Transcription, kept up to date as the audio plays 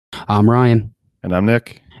I'm Ryan, And I'm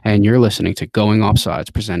Nick. and you're listening to Going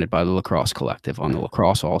Offsides, presented by the Lacrosse Collective on the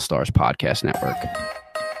Lacrosse All Stars Podcast Network.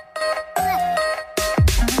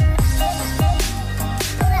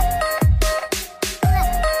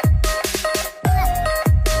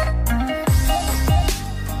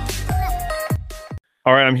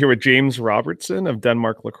 All right, I'm here with James Robertson of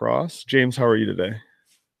Denmark Lacrosse. James, how are you today?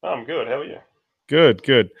 I'm good. How are you?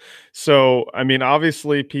 Good. So, I mean,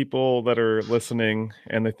 obviously people that are listening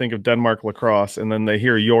and they think of Denmark Lacrosse and then they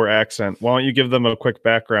hear your accent. Why don't you give them a quick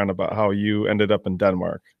background about how you ended up in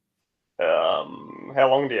Denmark? How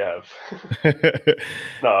long do you have?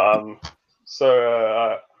 No,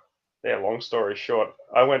 long story short,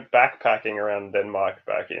 I went backpacking around Denmark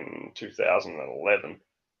back in 2011.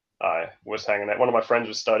 I was hanging out. One of my friends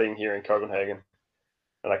was studying here in Copenhagen,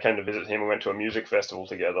 and I came to visit him. We went to a music festival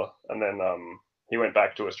together, and then he went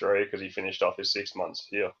back to Australia because he finished off his 6 months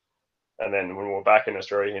here. And then when we were back in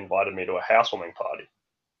Australia, he invited me to a housewarming party.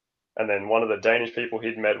 And then one of the Danish people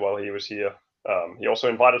he'd met while he was here, he also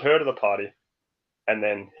invited her to the party. And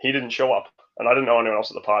then he didn't show up, and I didn't know anyone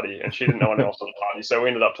else at the party, and she didn't know anyone else at the party. So we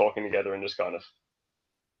ended up talking together and just kind of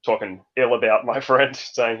talking ill about my friend,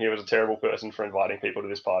 saying he was a terrible person for inviting people to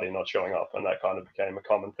this party and not showing up. And that kind of became a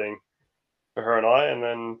common thing for her and I. And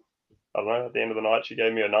then, I don't know, at the end of the night, she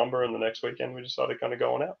gave me a number, and the next weekend we just started kind of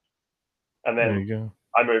going out. And There then you go.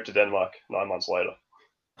 I moved to Denmark 9 months later.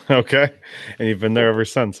 Okay. And you've been there ever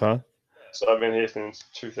since, huh? So I've been here since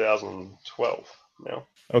 2012 now.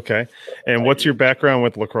 Okay. And what's your background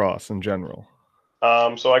with lacrosse in general?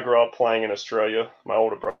 So I grew up playing in Australia. My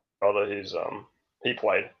older brother, he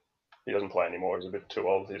played. He doesn't play anymore. He's a bit too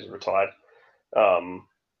old. He's retired.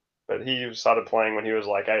 But he started playing when he was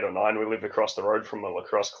like 8 or 9. We lived across the road from a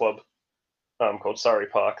lacrosse club called Surrey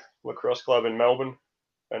Park Lacrosse Club in Melbourne.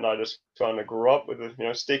 And I just kind of grew up with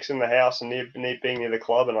sticks in the house and being near the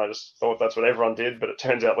club. And I just thought that's what everyone did. But it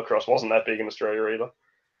turns out lacrosse wasn't that big in Australia either.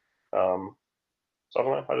 So I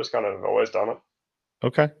don't know. I just kind of always done it.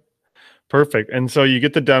 Okay. Perfect. And so you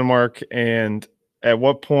get to Denmark, and at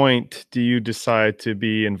what point do you decide to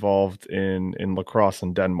be involved in lacrosse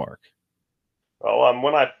in Denmark? Well,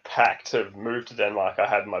 when I packed to move to Denmark, I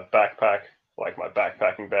had my backpack, like my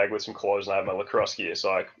backpacking bag with some clothes, and I had my lacrosse gear.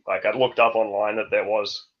 So I looked up online that there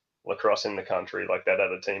was lacrosse in the country, like that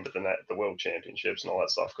had a team, but then the World Championships and all that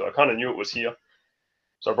stuff. Because I kind of knew it was here.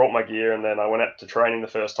 So I brought my gear, and then I went out to training the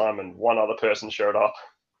first time, and one other person showed up.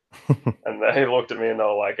 And they looked at me and they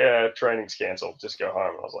were like, "Yeah, training's cancelled. Just go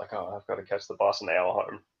home." And I was like, "Oh, I've got to catch the bus an hour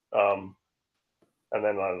home." And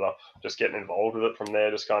then I ended up just getting involved with it from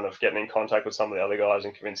there, just kind of getting in contact with some of the other guys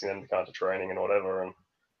and convincing them to come to training and whatever, and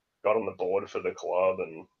got on the board for the club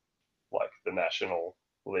and like the national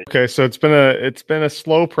league. Okay, so it's been a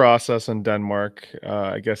slow process in Denmark,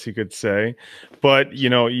 I guess you could say. But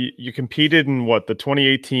you competed in what, the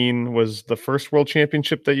 2018 was the first World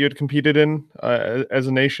Championship that you had competed in as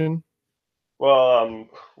a nation? Well,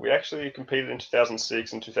 we actually competed in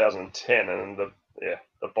 2006 and 2010, and the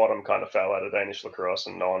bottom kind of fell out of Danish lacrosse,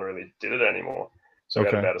 and no one really did it anymore. So we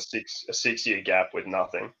had about a 6-year gap with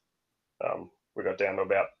nothing. We got down to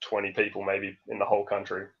about 20 people maybe in the whole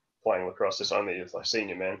country playing lacrosse. This only as like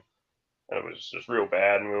senior men, and it was just real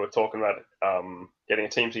bad. And we were talking about getting a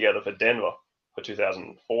team together for Denver for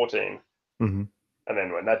 2014. Mm-hmm. And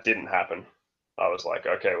then when that didn't happen, I was like,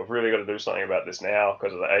 okay, we've really got to do something about this now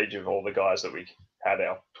because of the age of all the guys that we had,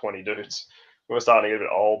 our 20 dudes. We were starting to get a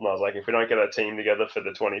bit old, and I was like, if we don't get a team together for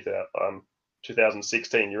the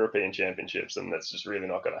 2016 European Championships, then that's just really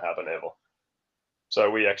not going to happen ever. So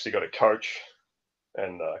we actually got a coach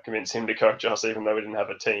and convinced him to coach us, even though we didn't have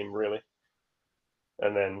a team really.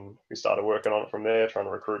 And then we started working on it from there, trying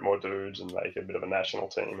to recruit more dudes and make a bit of a national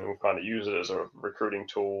team. And we'll kind of use it as a recruiting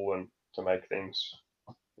tool and to make things,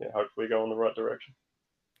 hopefully go in the right direction.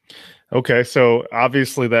 Okay, so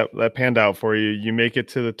obviously that panned out for you. You make it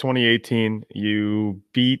to the 2018. You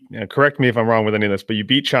beat, correct me if I'm wrong with any of this, but you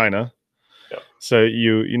beat China. Yep. So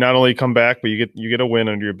you not only come back, but you get a win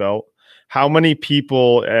under your belt. How many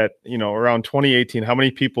people at around 2018? How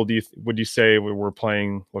many people would you say were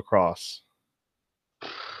playing lacrosse?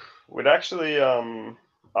 We'd actually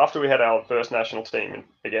after we had our first national team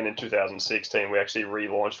again in 2016, we actually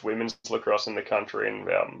relaunched women's lacrosse in the country. And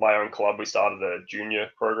my own club, we started a junior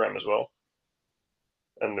program as well.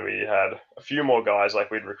 And we had a few more guys,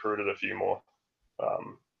 like we'd recruited a few more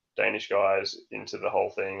Danish guys into the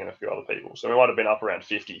whole thing and a few other people. So we might have been up around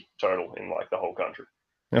 50 total in like the whole country.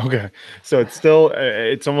 Okay. So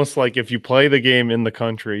it's almost like if you play the game in the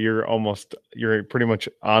country, you're pretty much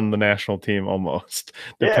on the national team almost,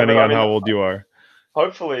 depending on how old you are.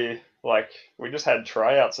 Hopefully, like we just had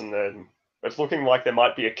tryouts and then it's looking like there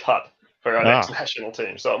might be a cut for our next national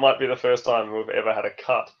team. So it might be the first time we've ever had a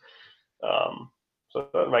cut. So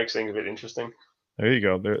that makes things a bit interesting. There you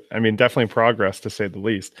go. I mean, definitely progress to say the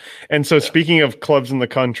least. And so, speaking of clubs in the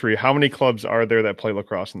country, how many clubs are there that play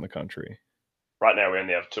lacrosse in the country? Right now, we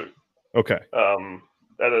only have 2. Okay.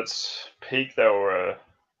 At its peak, there were,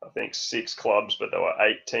 I think, 6 clubs, but there were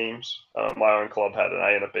 8 teams. My own club had an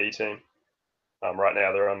A and a B team. Right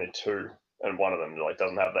now, there are only 2, and one of them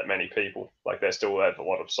doesn't have that many people. Like, they still have a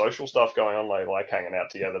lot of social stuff going on. They like hanging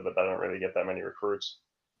out together, but they don't really get that many recruits.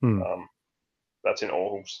 That's in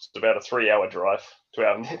Aarhus. It's about a 3-hour drive to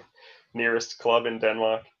our nearest club in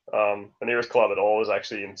Denmark. The nearest club at all is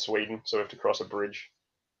actually in Sweden, so we have to cross a bridge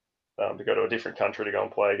to go to a different country to go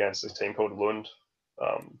and play against this team called Lund.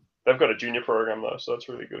 They've got a junior program though, so that's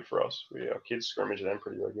really good for us. Our kids scrimmage them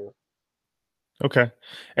pretty regularly. Okay.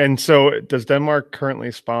 And so does Denmark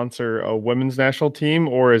currently sponsor a women's national team,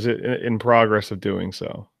 or is it in progress of doing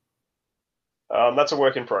so? That's a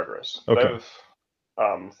work in progress. Okay.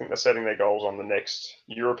 I think they're setting their goals on the next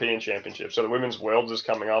European Championship. So the Women's Worlds is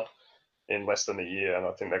coming up in less than a year, and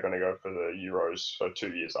I think they're going to go for the Euros for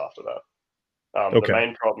 2 years after that. The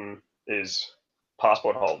main problem is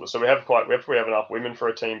passport holders. So we have enough women for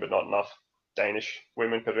a team, but not enough Danish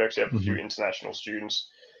women, because we actually have a few international students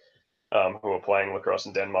who are playing lacrosse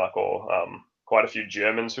in Denmark, or quite a few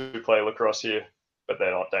Germans who play lacrosse here, but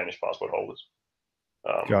they're not Danish passport holders.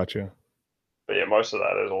 Gotcha. But yeah, most of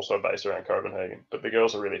that is also based around Copenhagen. But the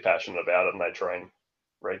girls are really passionate about it, and they train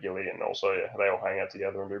regularly, and also they all hang out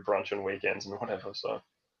together and do brunch on weekends and whatever. So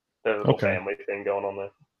there's a little family thing going on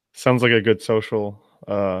there. Sounds like a good social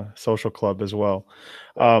club as well.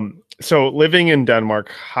 So living in Denmark,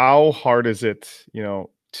 how hard is it,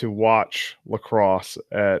 to watch lacrosse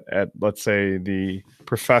at let's say the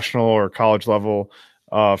professional or college level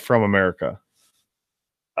from America?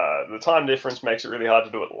 The time difference makes it really hard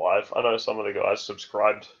to do it live. I know some of the guys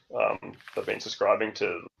subscribed. They've been subscribing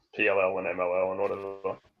to PLL and MLL and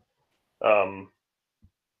whatever.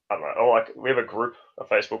 I don't know. We have a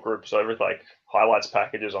Facebook group, so every highlights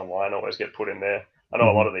packages online always get put in there. I know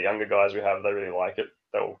a lot of the younger guys we have, they really like it.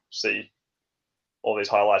 They'll see all these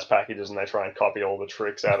highlights packages and they try and copy all the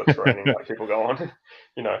tricks out of training. Like people go on,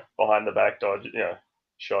 behind the back dodge,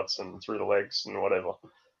 shots and through the legs and whatever.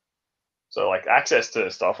 So access to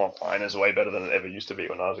stuff online is way better than it ever used to be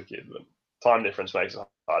when I was a kid. But time difference makes it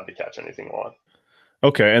hard to catch anything live.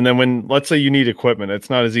 Okay, and then when, let's say you need equipment, it's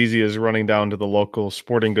not as easy as running down to the local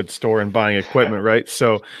sporting goods store and buying equipment, right?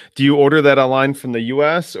 So do you order that online from the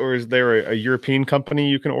US, or is there a European company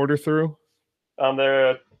you can order through? There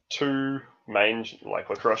are 2 main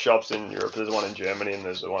lacrosse shops in Europe. There's one in Germany and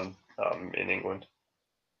there's one in England.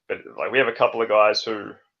 But we have a couple of guys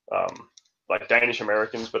who Danish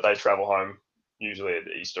Americans, but they travel home usually at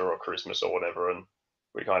Easter or Christmas or whatever, and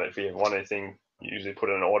we if you want anything, usually put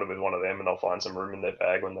in an order with one of them and they'll find some room in their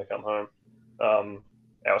bag when they come home.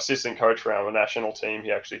 Our assistant coach for our national team,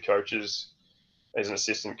 he actually coaches as an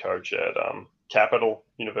assistant coach at Capital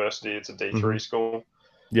University. It's a D3 school.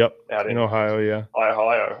 Yep, out in Ohio, yeah.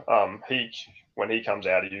 Ohio. When he comes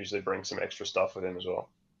out, he usually brings some extra stuff with him as well.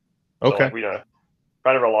 Okay. So we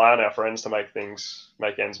kind of rely on our friends to make ends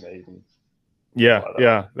meet.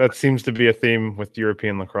 Yeah, that seems to be a theme with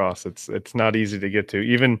European lacrosse. It's not easy to get to,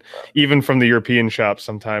 even from the European shops.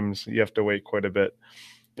 Sometimes you have to wait quite a bit.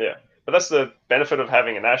 Yeah, but that's the benefit of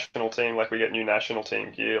having a national team. We get new national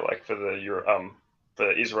team gear, for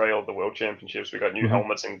the Israel, the World Championships. We got new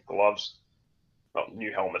helmets and gloves. Not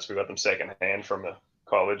new helmets. We got them second hand from a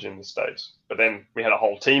college in the States. But then we had a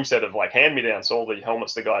whole team set of hand me downs. So all the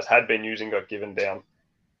helmets the guys had been using got given down.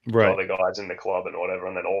 Right. To other guys in the club and whatever,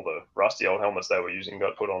 and then all the rusty old helmets they were using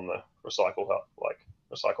got put on the recycle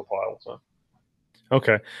pile. So.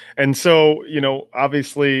 Okay. And so,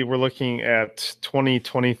 obviously we're looking at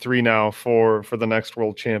 2023 now for the next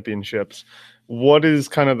World Championships. What is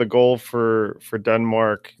kind of the goal for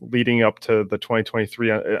Denmark leading up to the 2023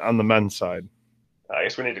 on the men's side? I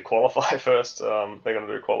guess we need to qualify first. They're going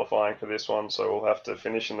to do qualifying for this one, so we'll have to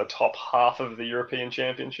finish in the top half of the European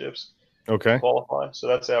Championships. Okay. Qualify. So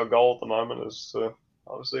that's our goal at the moment, is to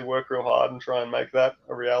obviously work real hard and try and make that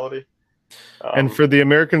a reality. And for the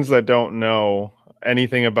Americans that don't know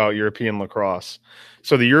anything about European lacrosse,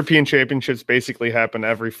 so the European Championships basically happen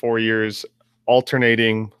every 4 years,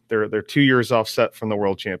 alternating. They're 2 years offset from the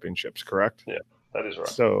World Championships, correct? Yeah, that is right.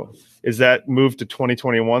 So is that moved to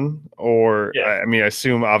 2021, or I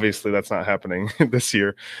assume obviously that's not happening this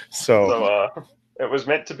year. So it was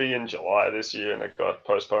meant to be in July this year, and it got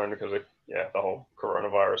postponed because of the whole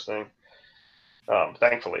coronavirus thing.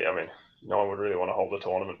 Thankfully, no one would really want to hold a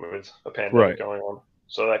tournament with a pandemic going on.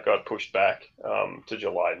 so that got pushed back to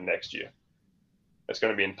July next year. It's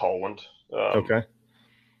going to be in Poland. Okay.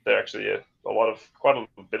 They're actually quite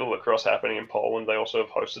a bit of lacrosse happening in Poland. They also have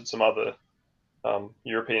hosted some other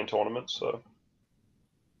European tournaments, so it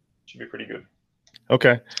should be pretty good.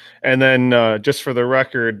 Okay. And then just for the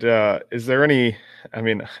record, is there any, I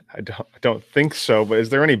mean, I don't think so, but is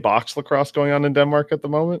there any box lacrosse going on in Denmark at the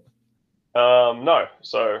moment? No.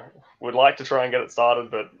 So we'd like to try and get it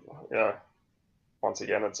started, but once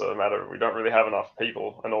again, it's a matter of we don't really have enough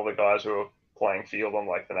people, and all the guys who are playing field on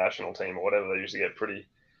like the national team or whatever, they usually get pretty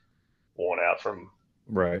worn out from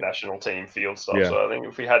national team field stuff. Yeah. So I think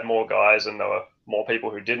if we had more guys and there were more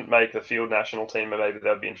people who didn't make the field national team, maybe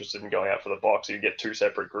they'd be interested in going out for the box. You get two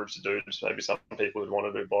separate groups of dudes. Maybe some people would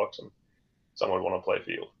want to do box and some would want to play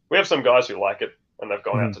field. We have some guys who like it and they've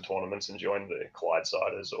gone out to tournaments and joined the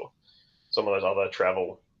Clydesiders or some of those other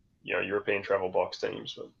travel, European travel box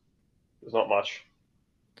teams. But there's not much.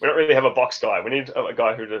 We don't really have a box guy. We need a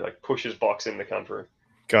guy who like pushes box in the country.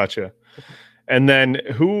 Gotcha. And then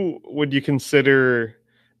who would you consider,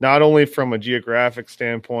 not only from a geographic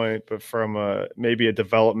standpoint, but from maybe a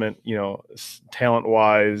development,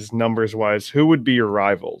 talent-wise, numbers-wise, who would be your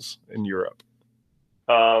rivals in Europe?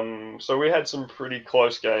 So we had some pretty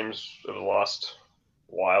close games over the last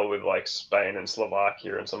while with like Spain and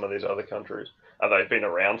Slovakia and some of these other countries. And they've been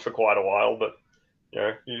around for quite a while, but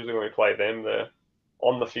usually when we play them, they're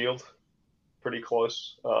on the field pretty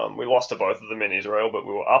close. We lost to both of them in Israel, but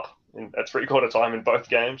we were up at three-quarter time in both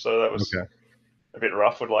games, so that was a bit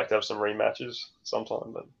rough. We'd like to have some rematches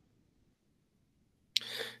sometime. But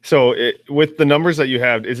so with the numbers that you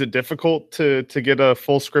have, is it difficult to get a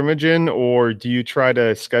full scrimmage in, or do you try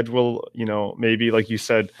to schedule, maybe like you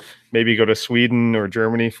said, maybe go to Sweden or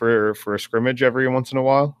Germany for a scrimmage every once in a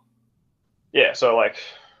while? Yeah, so like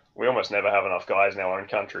we almost never have enough guys in our own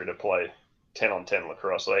country to play 10-on-10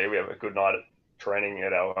 lacrosse. So we have a good night at training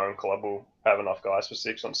at our own club. We'll have enough guys for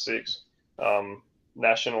 6-on-6.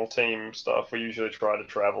 National team stuff, we usually try to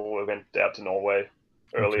travel. We went out to Norway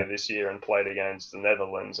earlier this year and played against the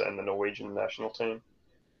Netherlands and the Norwegian national team.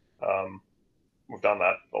 We've done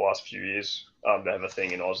that the last few years. They have a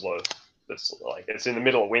thing in Oslo that's like it's in the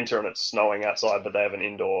middle of winter and it's snowing outside, but they have an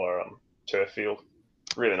indoor turf field.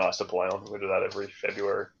 Really nice to play on. We do that every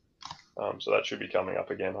February. So that should be coming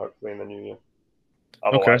up again, hopefully in the new year.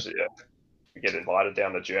 Otherwise, we get invited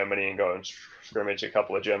down to Germany and go and scrimmage a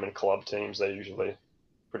couple of German club teams. They're usually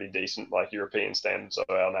pretty decent, like European standards. So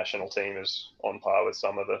our national team is on par with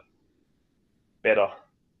some of the better,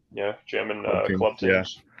 German club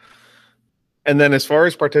teams. Yeah. And then as far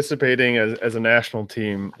as participating as a national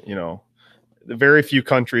team, very few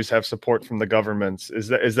countries have support from the governments. Is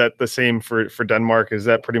that the same for Denmark? Is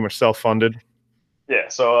that pretty much self-funded? Yeah,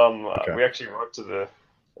 so we actually wrote to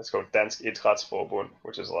it's called Dansk Idrætsforbund,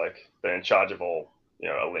 which is like they're in charge of all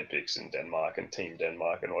Olympics in Denmark and Team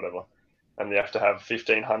Denmark and whatever, and they have to have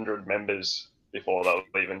 1,500 members before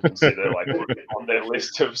they'll even consider like on their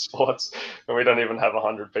list of sports, and we don't even have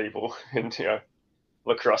 100 people in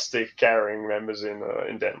lacrosse stick carrying members in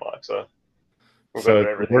Denmark. So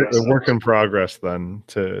a work in progress then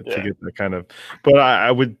to get the kind of. But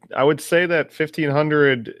I would say that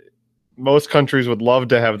 1,500. Most countries would love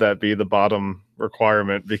to have that be the bottom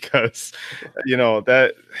requirement because,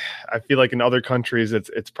 that I feel like in other countries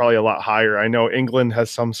it's probably a lot higher. I know England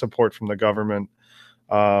has some support from the government,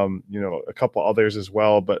 a couple others as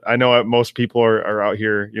well. But I know most people are out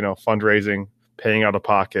here, fundraising, paying out of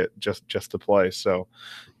pocket just to play. So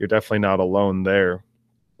you're definitely not alone there.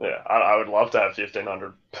 Yeah, I would love to have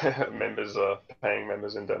 1,500 members, paying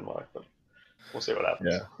members in Denmark, but we'll see what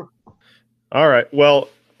happens. Yeah. All right. Well,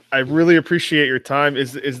 I really appreciate your time.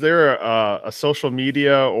 Is there a social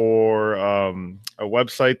media or a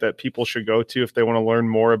website that people should go to if they want to learn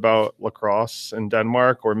more about lacrosse in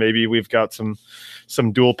Denmark? Or maybe we've got some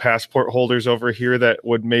dual passport holders over here that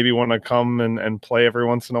would maybe want to come and play every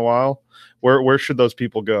once in a while. Where should those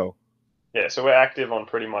people go? Yeah, so we're active on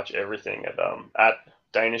pretty much everything at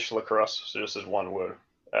Danish Lacrosse, so just as one word,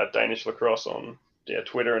 at Danish Lacrosse on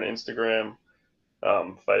Twitter and Instagram,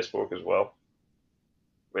 Facebook as well.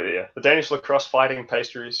 The Danish Lacrosse Fighting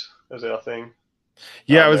Pastries is our thing.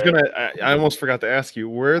 Yeah, I almost forgot to ask you,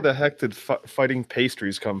 where the heck did Fighting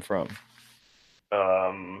Pastries come from?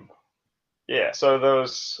 So there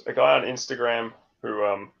was a guy on Instagram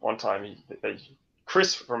who one time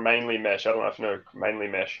Chris from Mainly Mesh, I don't know if you know Mainly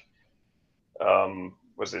Mesh,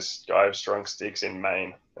 was this guy who strung sticks in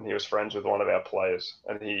Maine, and he was friends with one of our players,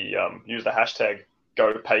 and he used the hashtag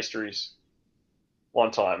 #GoPastries one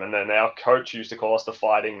time, and then our coach used to call us the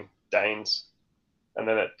Fighting Danes, and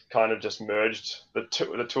then it kind of just merged. The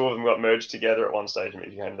two of them got merged together at one stage, and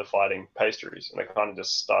it became the Fighting Pastries, and it kind of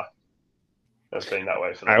just stuck. It's been that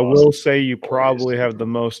way for the I last will say you 4 probably years. have the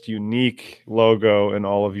most unique logo in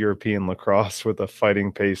all of European lacrosse with a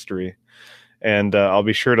Fighting Pastry. And I'll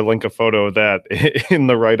be sure to link a photo of that in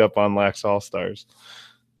the write-up on Lax All-Stars.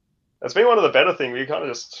 It's been one of the better things. We kind of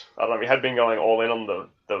just, I don't know, we had been going all in on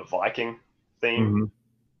the Viking theme. Mm-hmm.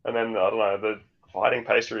 And then, I don't know, the Fighting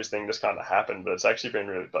Pastries thing just kind of happened, but it's actually been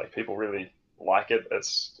really, like, people really like it.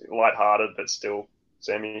 It's lighthearted, but still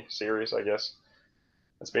semi-serious, I guess.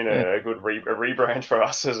 It's been a good rebrand for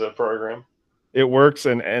us as a program. It works,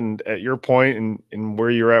 and at your point and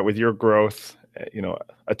where you're at with your growth,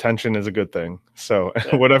 attention is a good thing. So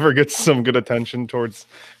whatever gets some good attention towards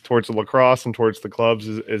the lacrosse and towards the clubs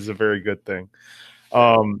is a very good thing.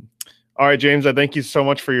 All right, James, I thank you so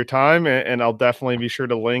much for your time, and I'll definitely be sure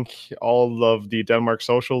to link all of the Denmark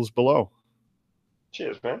socials below.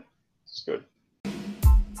 Cheers, man. It's good.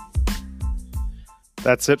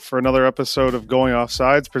 That's it for another episode of Going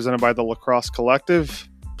Offsides presented by the Lacrosse Collective.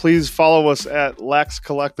 Please follow us at Lax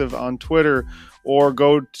Collective on Twitter or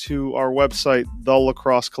go to our website,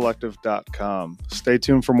 thelacrossecollective.com. Stay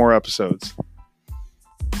tuned for more episodes.